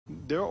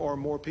there are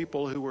more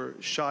people who were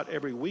shot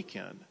every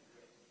weekend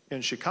in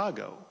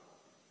Chicago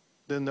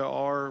than there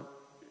are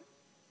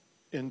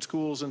in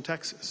schools in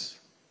Texas.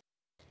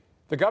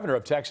 The governor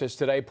of Texas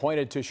today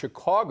pointed to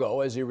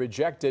Chicago as he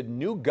rejected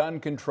new gun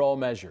control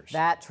measures.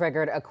 That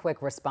triggered a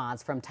quick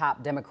response from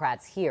top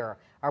Democrats here.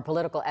 Our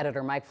political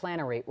editor Mike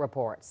Flannery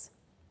reports.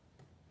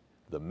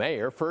 The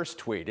mayor first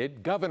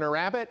tweeted, "Governor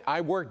Abbott,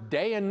 I work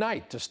day and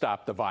night to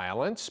stop the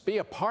violence. Be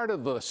a part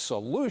of the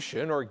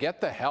solution or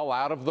get the hell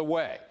out of the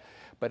way."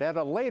 But at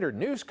a later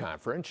news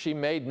conference, she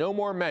made no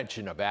more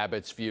mention of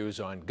Abbott's views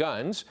on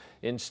guns,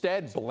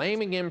 instead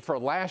blaming him for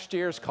last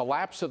year's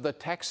collapse of the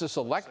Texas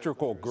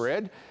electrical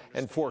grid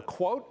and for,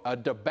 quote, a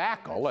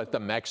debacle at the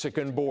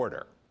Mexican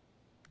border.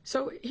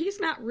 So he's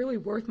not really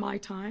worth my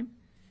time.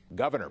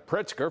 Governor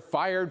Pritzker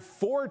fired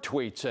 4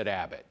 tweets at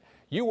Abbott.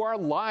 "You are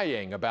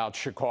lying about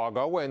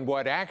Chicago and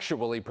what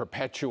actually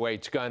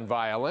perpetuates gun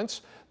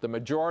violence. The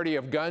majority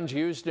of guns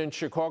used in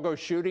Chicago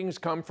shootings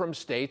come from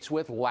states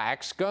with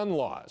lax gun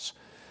laws."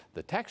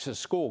 The Texas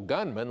school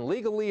gunman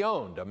legally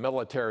owned a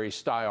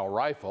military-style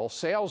rifle,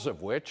 sales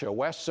of which a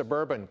West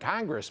suburban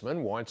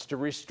congressman wants to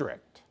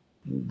restrict.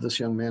 This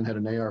young man had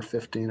an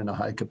AR-15 and a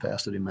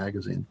high-capacity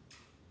magazine.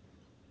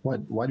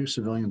 Why do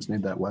civilians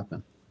need that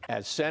weapon?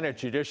 As Senate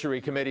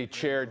Judiciary Committee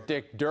Chair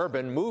Dick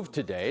Durbin moved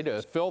today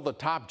to fill the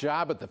top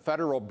job at the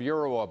Federal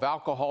Bureau of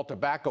Alcohol,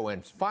 Tobacco,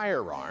 and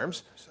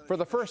Firearms, for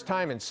the first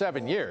time in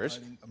 7 years,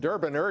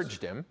 Durbin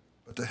urged him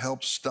to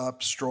help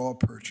stop straw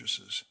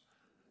purchases,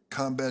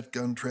 combat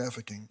gun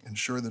trafficking,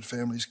 ensure that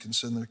families can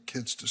send their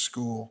kids to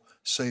school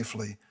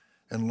safely,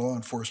 and law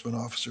enforcement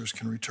officers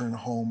can return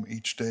home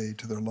each day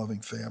to their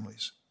loving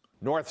families.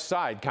 North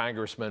Side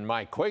Congressman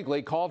Mike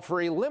Quigley called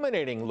for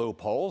eliminating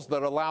loopholes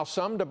that allow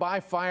some to buy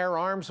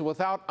firearms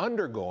without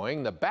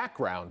undergoing the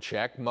background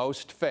check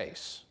most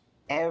face.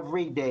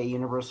 Every day,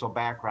 universal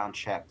background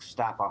checks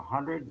stop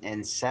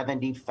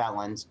 170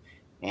 felons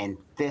and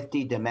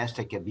 50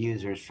 domestic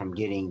abusers from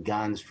getting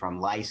guns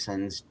from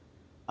licensed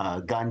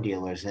gun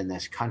dealers in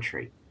this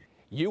country.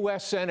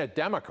 U.S. Senate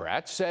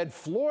Democrats said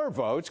floor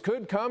votes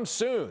could come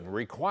soon,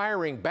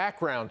 requiring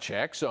background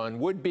checks on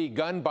would-be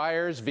gun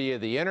buyers via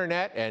the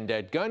internet and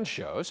at gun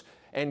shows,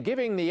 and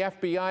giving the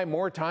FBI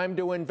more time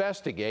to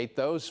investigate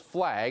those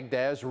flagged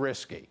as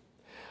risky.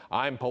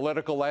 I'm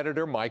political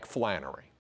editor Mike Flannery.